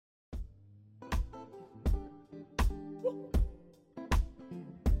Hey,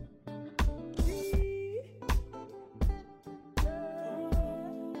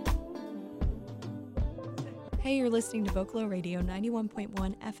 you're listening to Vocalo Radio 91.1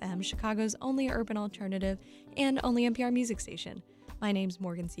 FM, Chicago's only urban alternative and only NPR music station. My name's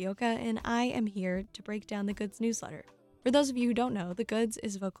Morgan Sioka, and I am here to break down The Goods newsletter. For those of you who don't know, The Goods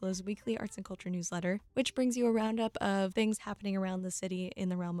is Vocalo's weekly arts and culture newsletter, which brings you a roundup of things happening around the city in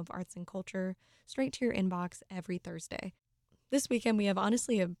the realm of arts and culture straight to your inbox every Thursday. This weekend, we have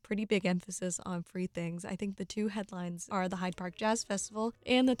honestly a pretty big emphasis on free things. I think the two headlines are the Hyde Park Jazz Festival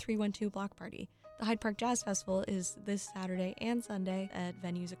and the 312 Block Party. The Hyde Park Jazz Festival is this Saturday and Sunday at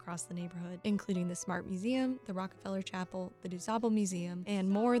venues across the neighborhood, including the Smart Museum, the Rockefeller Chapel, the DuSable Museum, and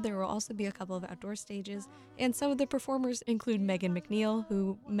more. There will also be a couple of outdoor stages, and some of the performers include Megan McNeil,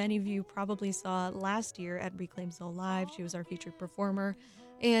 who many of you probably saw last year at Reclaim Soul Live. She was our featured performer,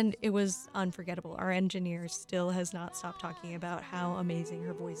 and it was unforgettable. Our engineer still has not stopped talking about how amazing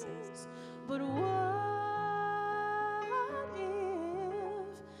her voice is. But what if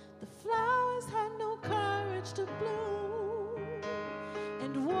the flowers had no courage to bloom?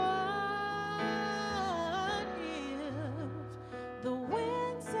 And what if the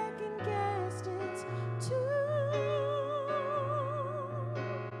wind second-guessed its tune?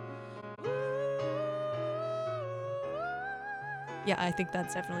 Yeah, I think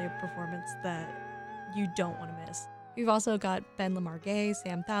that's definitely a performance that you don't want to miss. We've also got Ben Lamar Gay,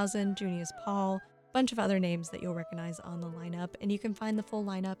 Sam Thousand, Junius Paul, a bunch of other names that you'll recognize on the lineup, and you can find the full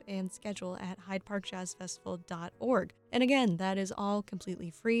lineup and schedule at hydeparkjazzfestival.org. And again, that is all completely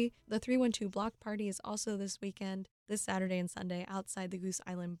free. The 312 Block Party is also this weekend, this Saturday and Sunday, outside the Goose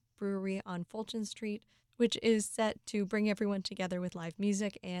Island Brewery on Fulton Street, which is set to bring everyone together with live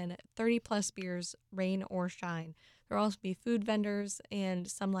music and 30-plus beers, rain or shine. There will also be food vendors and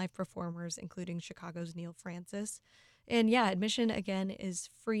some live performers, including Chicago's Neil Francis. And yeah, admission, again, is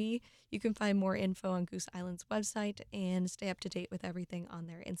free. You can find more info on Goose Island's website and stay up to date with everything on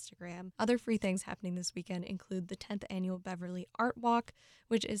their Instagram. Other free things happening this weekend include the 10th Annual Beverly Art Walk,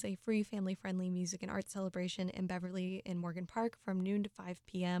 which is a free family-friendly music and art celebration in Beverly in Morgan Park from noon to 5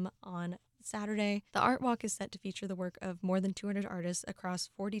 p.m. on Saturday. The Art Walk is set to feature the work of more than 200 artists across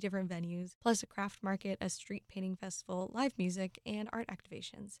 40 different venues, plus a craft market, a street painting festival, live music, and art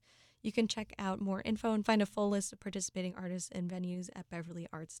activations. You can check out more info and find a full list of participating artists and venues at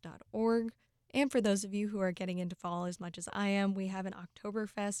beverlyarts.org. And for those of you who are getting into fall as much as I am, we have an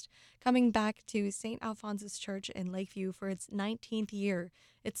Oktoberfest coming back to St. Alphonsus Church in Lakeview for its 19th year.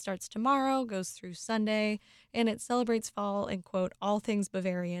 It starts tomorrow, goes through Sunday, and it celebrates fall and, quote, all things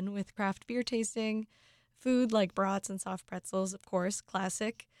Bavarian with craft beer tasting, food like brats and soft pretzels, of course,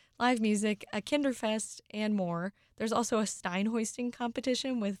 classic, live music, a Kinderfest, and more. There's also a Stein hoisting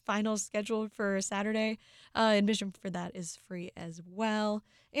competition with finals scheduled for Saturday. Admission for that is free as well.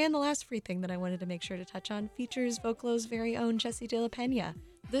 And the last free thing that I wanted to make sure to touch on features Vocalo's very own Jesse De La Pena.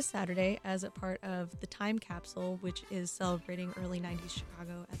 This Saturday, as a part of the Time Capsule, which is celebrating early 90s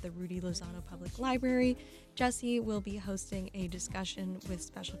Chicago at the Rudy Lozano Public Library, Jesse will be hosting a discussion with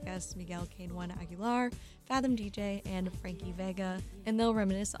special guests Miguel Cain-Juan Aguilar, Fathom DJ, and Frankie Vega, and they'll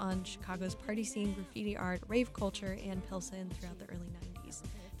reminisce on Chicago's party scene, graffiti art, rave culture, and Pilsen throughout the early 90s.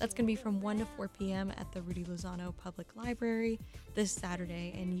 That's going to be from 1 to 4 p.m. at the Rudy Lozano Public Library this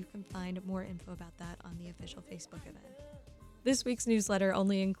Saturday, and you can find more info about that on the official Facebook event. This week's newsletter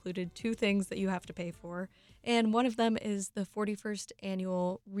only included two things that you have to pay for, and one of them is the 41st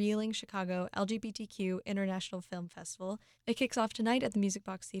annual Reeling Chicago LGBTQ International Film Festival. It kicks off tonight at the Music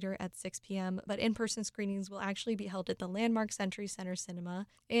Box Theater at 6 p.m., but in-person screenings will actually be held at the Landmark Century Center Cinema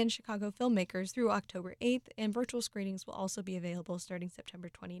and Chicago Filmmakers through October 8th, and virtual screenings will also be available starting September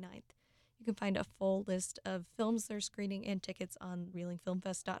 29th. You can find a full list of films they're screening and tickets on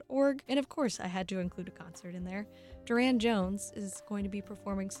reelingfilmfest.org. And of course, I had to include a concert in there. Duran Jones is going to be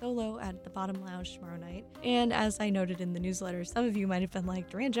performing solo at the Bottom Lounge tomorrow night. And as I noted in the newsletter, some of you might have been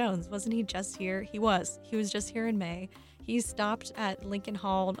like, Duran Jones, wasn't he just here? He was. He was just here in May. He stopped at Lincoln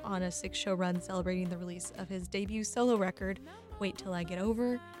Hall on a 6-show run celebrating the release of his debut solo record, Wait Till I Get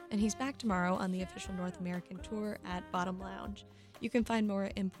Over. And he's back tomorrow on the official North American tour at Bottom Lounge. You can find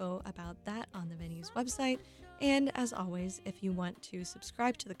more info about that on the venue's website. And as always, if you want to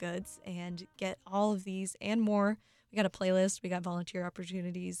subscribe to The Goods and get all of these and more, we got a playlist, we got volunteer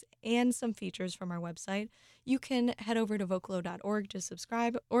opportunities, and some features from our website. You can head over to vocalo.org to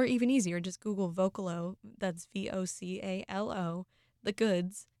subscribe, or even easier, just Google Vocalo, that's Vocalo, The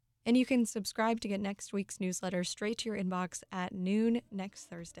Goods, and you can subscribe to get next week's newsletter straight to your inbox at noon next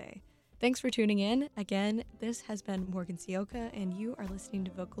Thursday. Thanks for tuning in. Again, this has been Morgan Sioka, and you are listening to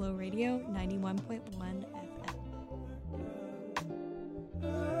Vocalo Radio 91.1 FM.